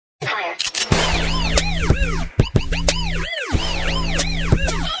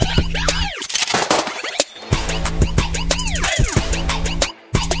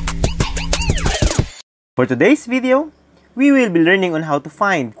For today's video, we will be learning on how to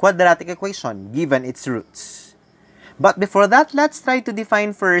find quadratic equation given its roots. But before that, let's try to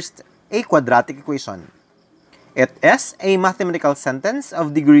define first a quadratic equation. It is a mathematical sentence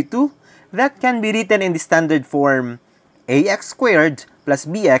of degree 2 that can be written in the standard form ax squared plus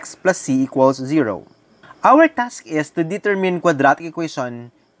bx plus c equals 0. Our task is to determine quadratic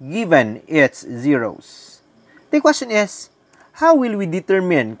equation given its zeros. The question is, how will we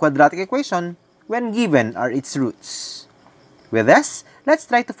determine quadratic equation when given are its roots? With this, let's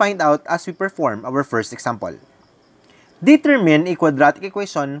try to find out as we perform our first example. Determine a quadratic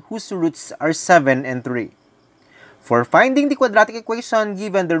equation whose roots are 7 and 3. For finding the quadratic equation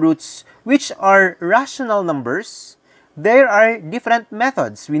given the roots which are rational numbers, there are different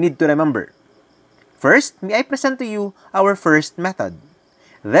methods we need to remember. First, may I present to you our first method.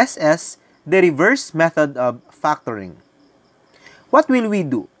 This is the reverse method of factoring. What will we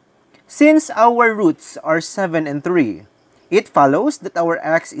do? Since our roots are 7 and 3, it follows that our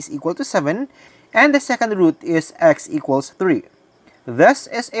x is equal to 7 and the second root is x equals 3.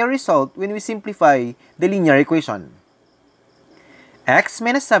 This is a result when we simplify the linear equation. X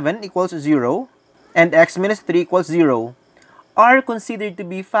minus 7 equals 0 and x minus 3 equals 0 are considered to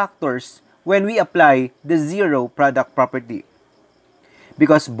be factors when we apply the zero product property.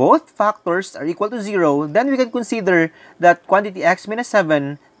 Because both factors are equal to 0, then we can consider that quantity x minus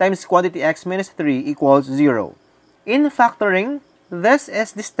 7 times quantity x minus 3 equals 0. In factoring, this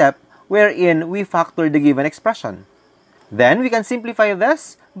is the step wherein we factor the given expression. Then we can simplify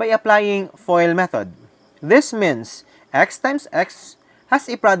this by applying FOIL method. This means x times x has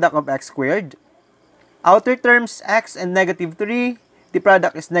a product of x squared. Outer terms x and negative 3, the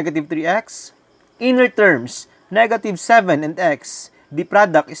product is negative 3x. Inner terms, negative 7 and x, the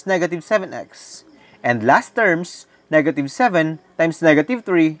product is negative 7x. And last terms, negative 7 times negative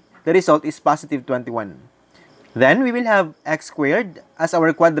 3, the result is positive 21. Then we will have x squared as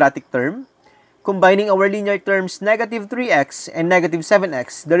our quadratic term. Combining our linear terms negative 3x and negative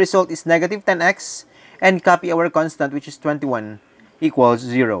 7x, the result is negative 10x, and copy our constant which is 21 equals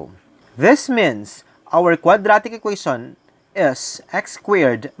 0. This means our quadratic equation is x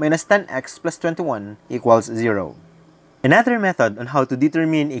squared minus 10x plus 21 equals 0. Another method on how to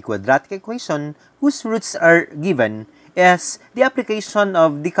determine a quadratic equation whose roots are given is the application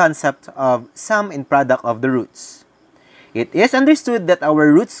of the concept of sum and product of the roots. It is understood that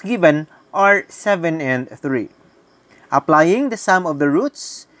our roots given are 7 and 3. Applying the sum of the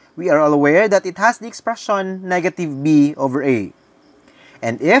roots, we are all aware that it has the expression negative b over a.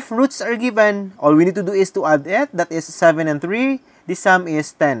 And if roots are given, all we need to do is to add it, that is 7 and 3, the sum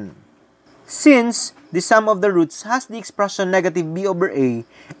is 10. Since the sum of the roots has the expression negative b over a,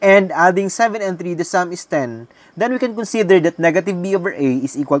 and adding 7 and 3, the sum is 10, then we can consider that negative b over a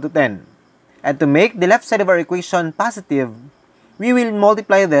is equal to 10. And to make the left side of our equation positive, we will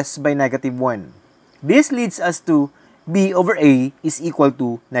multiply this by negative 1. This leads us to b over a is equal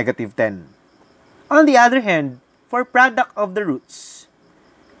to negative 10. On the other hand, for product of the roots,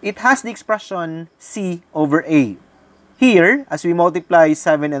 it has the expression c over a. Here, as we multiply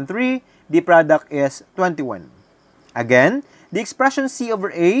 7 and 3, the product is 21. Again, the expression c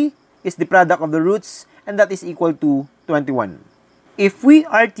over a is the product of the roots, and that is equal to 21. If we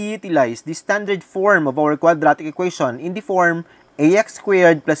are to utilize the standard form of our quadratic equation in the form ax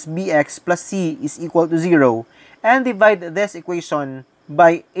squared plus bx plus c is equal to 0 and divide this equation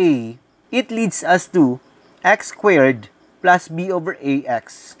by a, it leads us to x squared plus b over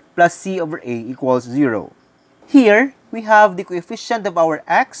ax plus c over a equals 0. Here, we have the coefficient of our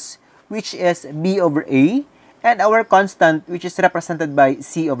x, which is b over a, and our constant, which is represented by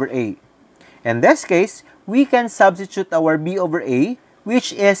c over a. In this case, we can substitute our b over a,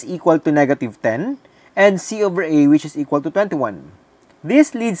 which is equal to negative 10, and c over a, which is equal to 21.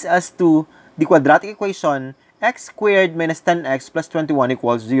 This leads us to the quadratic equation x squared minus 10x plus 21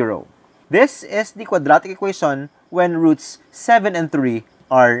 equals 0. This is the quadratic equation when roots 7 and 3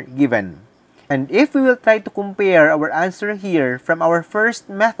 are given. And if we will try to compare our answer here from our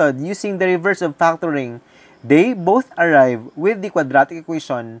first method using the reverse of factoring, they both arrive with the quadratic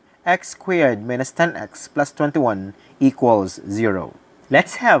equation x squared minus 10x plus 21 equals 0.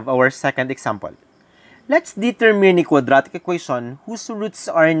 Let's have our second example. Let's determine a quadratic equation whose roots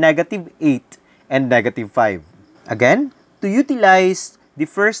are negative 8 and negative 5. Again, to utilize the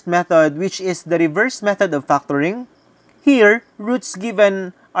first method, which is the reverse method of factoring, here, roots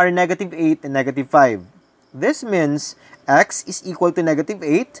given are negative 8 and negative 5. This means x is equal to negative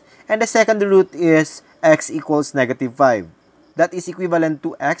 8 and the second root is x equals negative 5. That is equivalent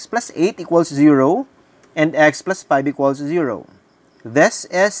to x plus 8 equals 0 and x plus 5 equals 0. This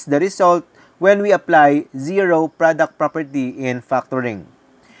is the result when we apply zero product property in factoring.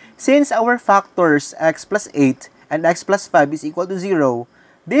 Since our factors x plus 8 and x plus 5 is equal to 0,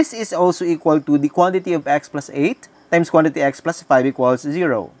 this is also equal to the quantity of x plus 8 times quantity x plus 5 equals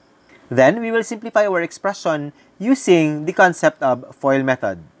 0. Then, we will simplify our expression using the concept of FOIL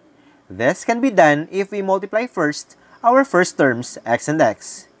method. This can be done if we multiply first our first terms, x and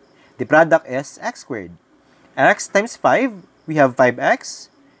x. The product is x squared. X times 5, we have 5x.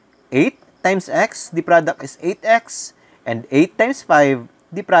 8 times x, the product is 8x. And 8 times 5,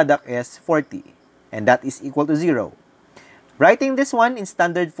 the product is 40. And that is equal to 0. Writing this one in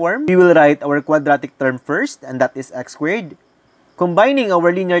standard form, we will write our quadratic term first, and that is x squared. Combining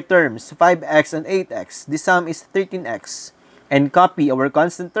our linear terms, 5x and 8x, the sum is 13x. And copy our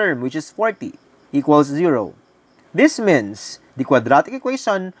constant term, which is 40, equals 0. This means the quadratic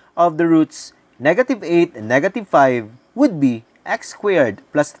equation of the roots negative 8 and negative 5 would be x squared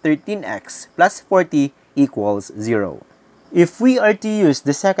plus 13x plus 40 equals 0. If we are to use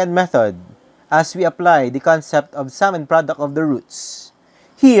the second method, as we apply the concept of sum and product of the roots,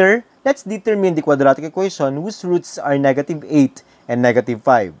 here, let's determine the quadratic equation whose roots are negative 8 and negative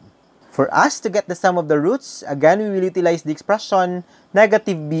 5. For us to get the sum of the roots, again, we will utilize the expression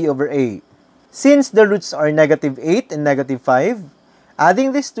negative b over a. Since the roots are negative 8 and negative 5,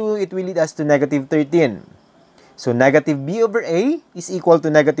 adding these two, it will lead us to negative 13. So negative b over a is equal to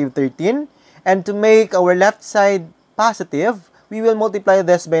negative 13. And to make our left side positive, we will multiply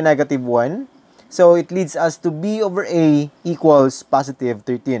this by negative 1. So it leads us to b over a equals positive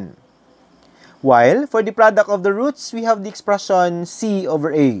 13. While for the product of the roots, we have the expression c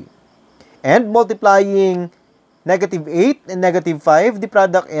over a. And multiplying negative 8 and negative 5, the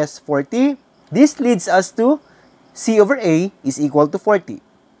product is 40. This leads us to c over a is equal to 40.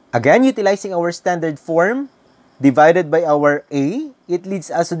 Again, utilizing our standard form, divided by our a, it leads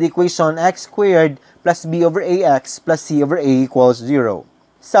us to the equation x squared plus b over ax plus c over a equals 0.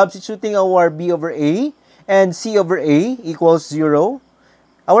 Substituting our b over a and c over a equals 0,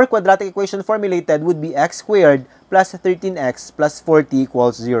 our quadratic equation formulated would be x squared plus 13x plus 40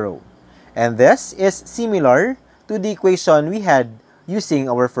 equals 0. And this is similar to the equation we had using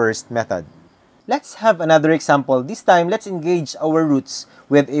our first method. Let's have another example. This time, let's engage our roots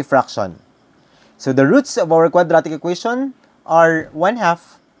with a fraction. So the roots of our quadratic equation are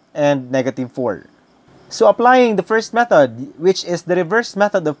 1/2 and negative 4. So applying the first method, which is the reverse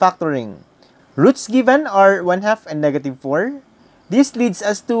method of factoring, roots given are 1/2 and negative 4. This leads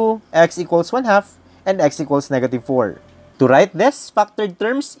us to x equals 1/2 and x equals negative 4. To write this factored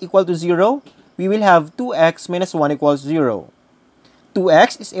terms equal to 0, we will have 2x minus 1 equals 0.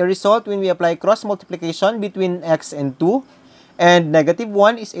 2x is a result when we apply cross multiplication between x and 2, and negative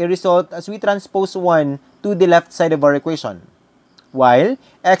 1 is a result as we transpose 1 to the left side of our equation. While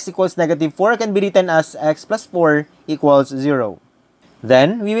x equals negative 4 can be written as x plus 4 equals 0.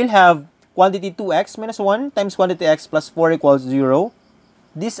 Then, we will have quantity 2x minus 1 times quantity x plus 4 equals 0.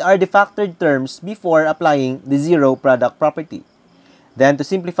 These are the factored terms before applying the zero product property. Then, to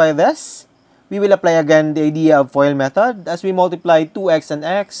simplify this, we will apply again the idea of FOIL method as we multiply 2x and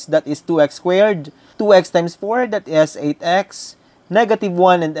x, that is 2x squared, 2x times 4, that is 8x, negative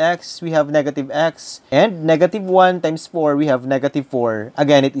 1 and x, we have negative x, and negative 1 times 4, we have negative 4.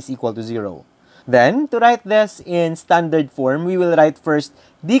 Again, it is equal to 0. Then, to write this in standard form, we will write first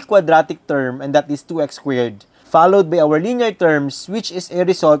the quadratic term, and that is 2x squared, followed by our linear terms, which is a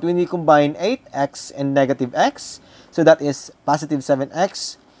result when we combine 8x and negative x, so that is positive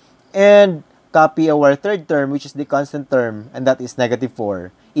 7x, and copy our third term, which is the constant term, and that is negative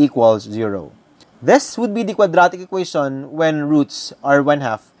 4, equals 0. This would be the quadratic equation when roots are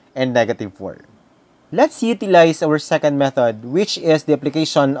 1/2 and negative 4. Let's utilize our second method, which is the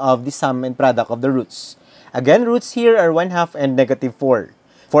application of the sum and product of the roots. Again, roots here are 1/2 and negative 4.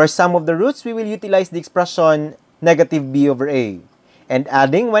 For sum of the roots, we will utilize the expression negative b over a. And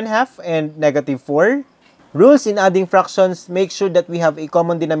adding 1/2 and negative 4, rules in adding fractions make sure that we have a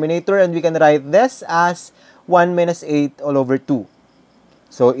common denominator, and we can write this as 1 minus 8 all over 2.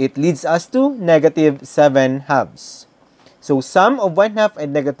 So it leads us to negative 7/2. So sum of 1/2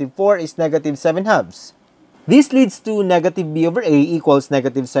 and negative 4 is negative 7/2. This leads to negative b over a equals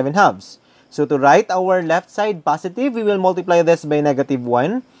negative 7/2. So to write our left side positive, we will multiply this by negative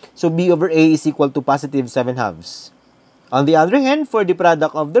 1. So b over a is equal to positive 7/2. On the other hand, for the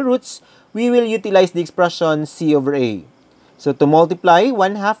product of the roots, we will utilize the expression c over a. So to multiply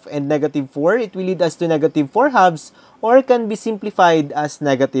 1/2 and negative 4, it will lead us to negative 4/2, or can be simplified as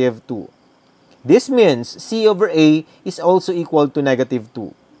negative 2. This means c over a is also equal to negative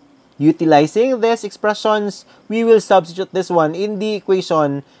 2. Utilizing these expressions, we will substitute this one in the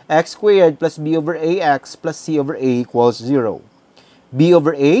equation x squared plus b over ax plus c over a equals 0. b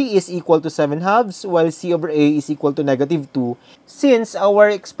over a is equal to 7 halves, while c over a is equal to negative 2. Since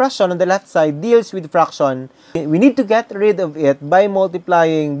our expression on the left side deals with fraction, we need to get rid of it by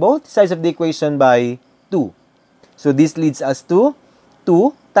multiplying both sides of the equation by 2. So this leads us to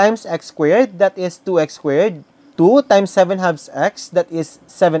 2 times x squared, that is 2x squared. 2 times 7 halves x, that is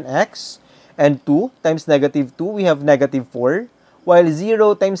 7x. And 2 times negative 2, we have negative 4. While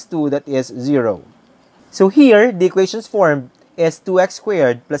 0 times 2, that is 0. So here, the equations formed is 2x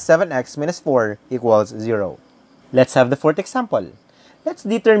squared plus 7x minus 4 equals 0. Let's have the fourth example. Let's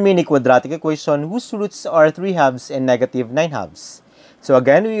determine a quadratic equation whose roots are 3 halves and negative 9 halves. So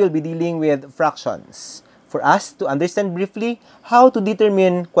again, we will be dealing with fractions. For us to understand briefly how to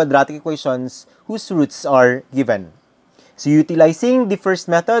determine quadratic equations whose roots are given. So utilizing the first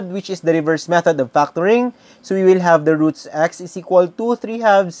method, which is the reverse method of factoring, so we will have the roots x is equal to 3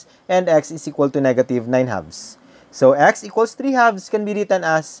 halves and x is equal to negative 9 halves. So x equals 3 halves can be written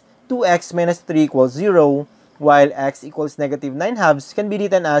as 2x minus 3 equals 0, while x equals negative 9 halves can be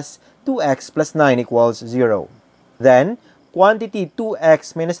written as 2x plus 9 equals 0. Then, quantity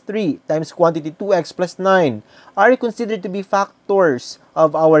 2x minus 3 times quantity 2x plus 9 are considered to be factors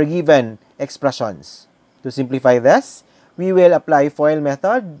of our given expressions. To simplify this, we will apply FOIL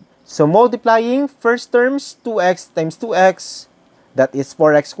method. So multiplying first terms 2x times 2x, that is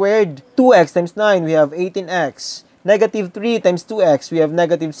 4x squared. 2x times 9, we have 18x. Negative 3 times 2x, we have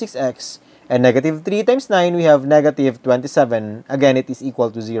negative 6x. And negative 3 times 9, we have negative 27. Again, it is equal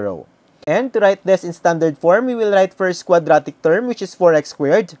to 0. And to write this in standard form, we will write first quadratic term, which is 4x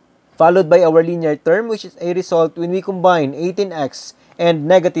squared, followed by our linear term, which is a result when we combine 18x and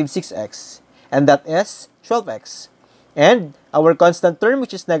negative 6x, and that is 12x. And our constant term,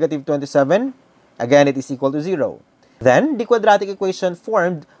 which is negative 27, again, it is equal to 0. Then, the quadratic equation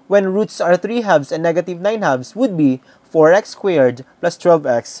formed when roots are 3 halves and negative 9 halves would be 4x squared plus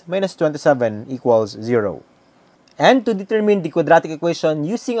 12x minus 27 equals 0. And to determine the quadratic equation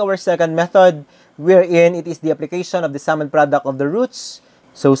using our second method, wherein it is the application of the sum and product of the roots.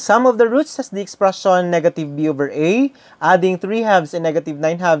 So sum of the roots has the expression negative b over a, adding 3 halves and negative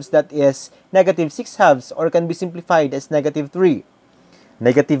 9 halves, that is negative 6 halves, or can be simplified as negative 3.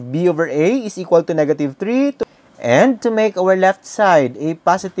 Negative b over a is equal to negative 3. And to make our left side a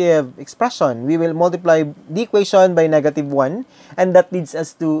positive expression, we will multiply the equation by negative 1, and that leads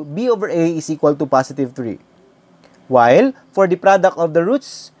us to b over a is equal to positive 3. While, for the product of the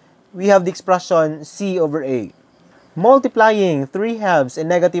roots, we have the expression c over a. Multiplying 3 halves and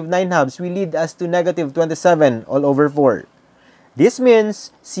negative 9 halves will lead us to negative 27 all over 4. This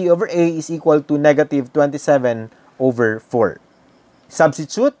means c over a is equal to negative 27 over 4.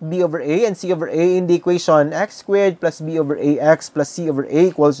 Substitute b over a and c over a in the equation x squared plus b over ax plus c over a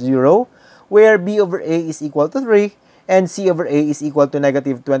equals 0, where b over a is equal to 3 and c over a is equal to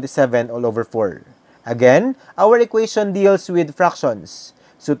negative 27 all over 4. Again, our equation deals with fractions.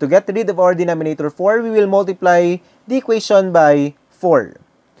 So to get rid of our denominator 4, we will multiply the equation by 4.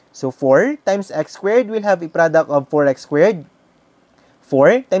 So 4 times x squared will have a product of 4x squared.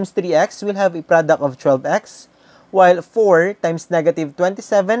 4 times 3x will have a product of 12x. While 4 times negative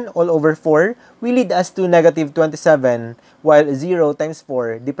 27 all over 4 will lead us to negative 27, while 0 times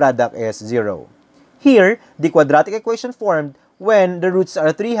 4, the product is 0. Here, the quadratic equation formed when the roots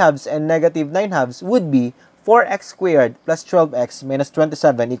are 3 halves and negative 9 halves would be 4x squared plus 12x minus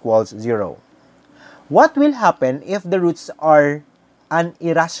 27 equals 0. What will happen if the roots are an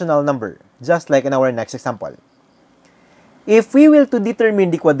irrational number, just like in our next example? If we will to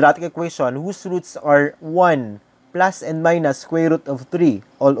determine the quadratic equation whose roots are 1 plus and minus square root of 3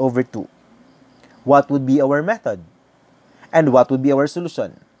 all over 2, what would be our method? And what would be our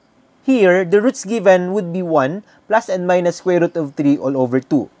solution? Here, the roots given would be 1 plus and minus square root of 3 all over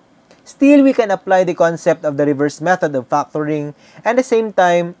 2. Still, we can apply the concept of the reverse method of factoring and at the same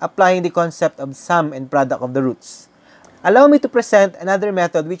time applying the concept of sum and product of the roots. Allow me to present another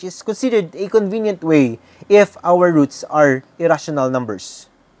method which is considered a convenient way if our roots are irrational numbers.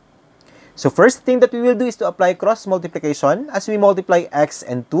 So first thing that we will do is to apply cross multiplication as we multiply x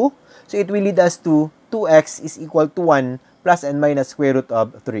and 2. So it will lead us to 2x is equal to 1 plus and minus square root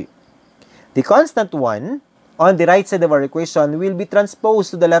of 3. The constant 1 on the right side of our equation will be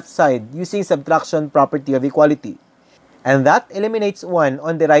transposed to the left side using subtraction property of equality. And that eliminates 1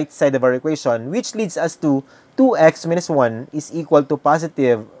 on the right side of our equation, which leads us to 2x minus 1 is equal to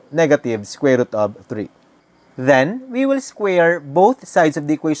positive negative square root of 3. Then, we will square both sides of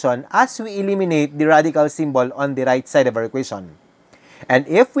the equation as we eliminate the radical symbol on the right side of our equation. And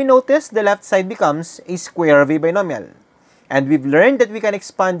if we notice, the left side becomes a square of a binomial. And we've learned that we can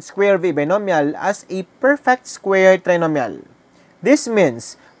expand square of a binomial as a perfect square trinomial. This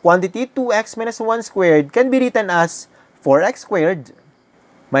means quantity 2x minus 1 squared can be written as 4x squared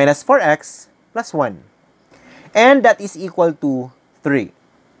minus 4x plus 1. And that is equal to 3.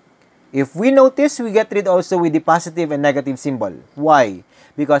 If we notice, we get rid also with the positive and negative symbol. Why?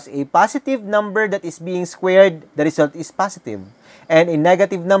 Because a positive number that is being squared, the result is positive. And a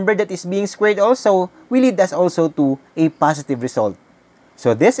negative number that is being squared also will lead us also to a positive result.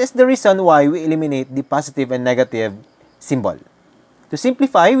 So this is the reason why we eliminate the positive and negative symbol. To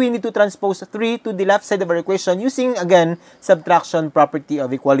simplify, we need to transpose 3 to the left side of our equation using, again, subtraction property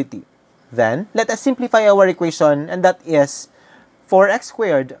of equality. Then, let us simplify our equation, and that is 4x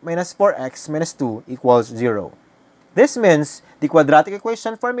squared minus 4x minus 2 equals 0. This means the quadratic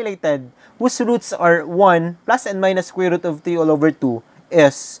equation formulated, whose roots are 1 plus and minus square root of 3 all over 2,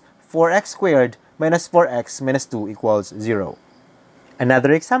 is 4x squared minus 4x minus 2 equals 0.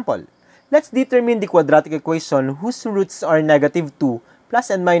 Another example. Let's determine the quadratic equation whose roots are negative 2 plus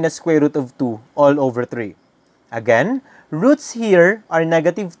and minus square root of 2 all over 3. Again, roots here are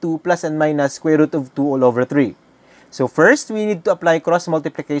negative 2 plus and minus square root of 2 all over 3. So first, we need to apply cross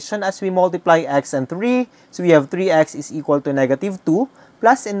multiplication as we multiply x and 3. So we have 3x is equal to negative 2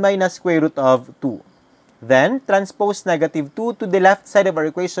 plus and minus square root of 2. Then, transpose negative 2 to the left side of our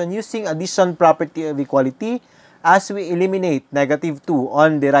equation using addition property of equality as we eliminate negative 2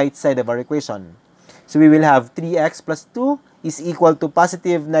 on the right side of our equation. So we will have 3x plus 2 is equal to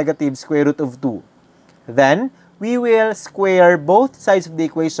positive negative square root of 2. Then, we will square both sides of the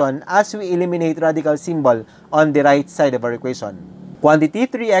equation as we eliminate radical symbol on the right side of our equation. Quantity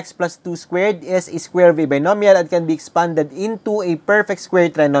 3x plus 2 squared is a square of a binomial and can be expanded into a perfect square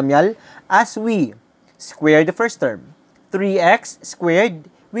trinomial as we square the first term. 3x squared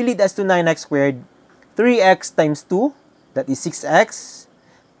will lead us to 9x squared. 3x times 2, that is 6x,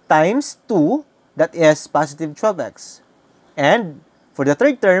 times 2, that is positive 12x. And for the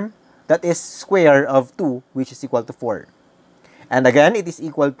third term, that is square of 2, which is equal to 4. And again, it is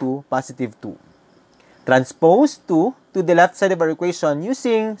equal to positive 2. Transpose 2 to the left side of our equation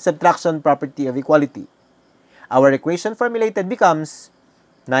using subtraction property of equality. Our equation formulated becomes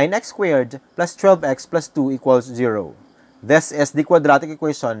 9x squared plus 12x plus 2 equals 0. This is the quadratic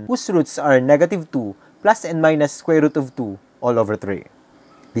equation whose roots are negative 2 plus and minus square root of 2 all over 3.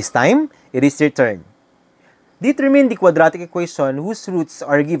 This time, it is your turn. Determine the quadratic equation whose roots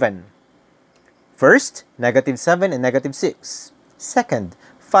are given. First, negative 7 and negative 6. Second,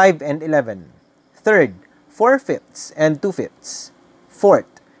 5 and 11. Third, 4/5 and 2/5. Fourth,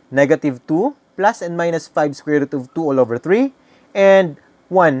 negative 2 plus and minus 5 square root of 2 all over 3. And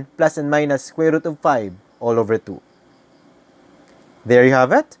 1 plus and minus square root of 5 all over 2. There you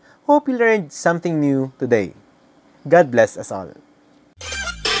have it. Hope you learned something new today. God bless us all.